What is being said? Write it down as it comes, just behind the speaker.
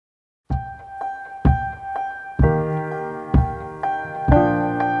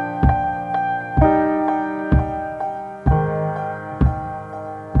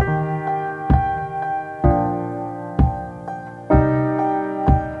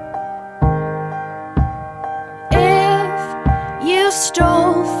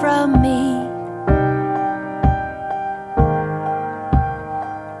stole from me.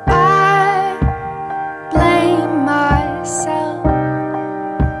 I blame myself.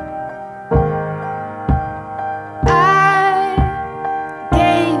 I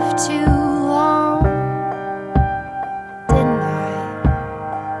gave too long, didn't I?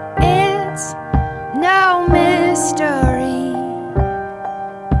 It's no mystery.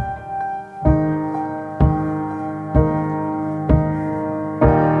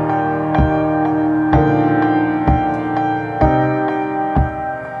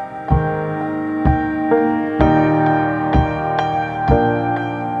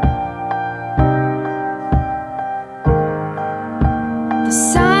 The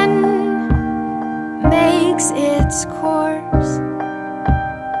sun makes its course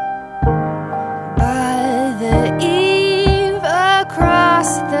by the eve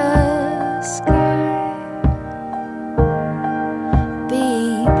across the sky.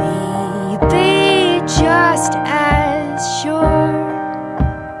 Be just as sure.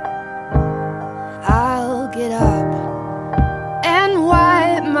 I'll get up and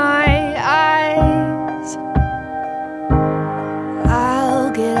wipe my eyes.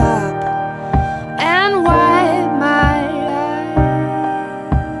 I'll get up and wipe my eyes.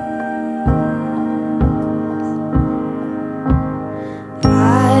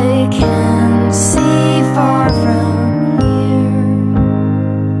 I can see far from here.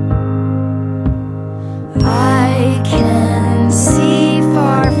 I can see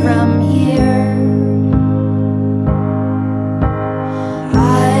far from here.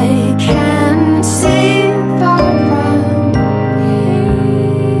 I can see far from here.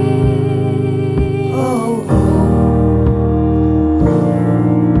 Oh,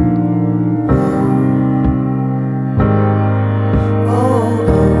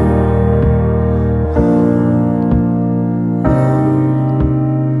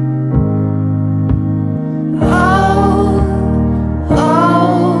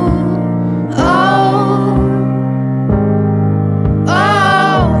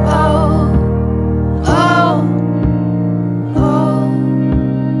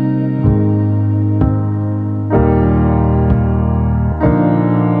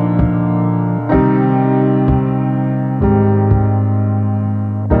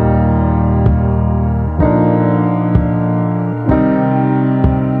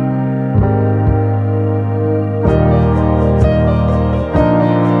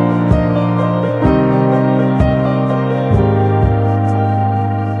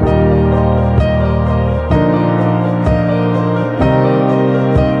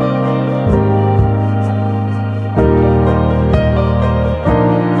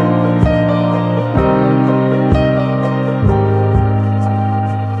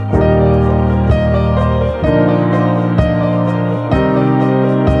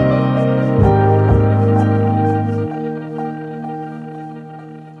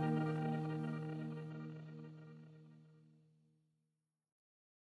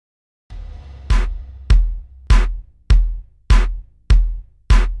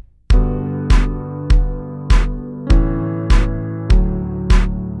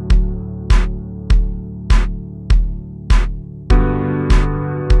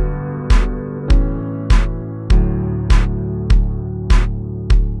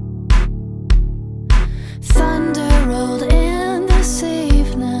 thunder rolled in this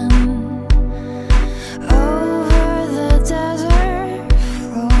evening over the desert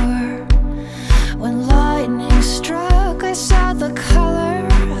floor. When lightning struck, I saw the color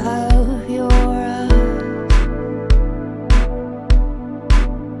of your eyes.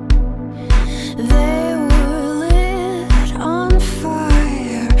 They were lit on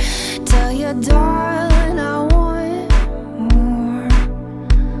fire. Tell you, darling, I want more.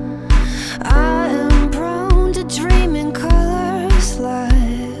 I am prone to dream in colors like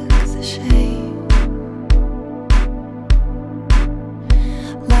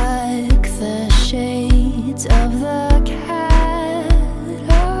the shades of the cat.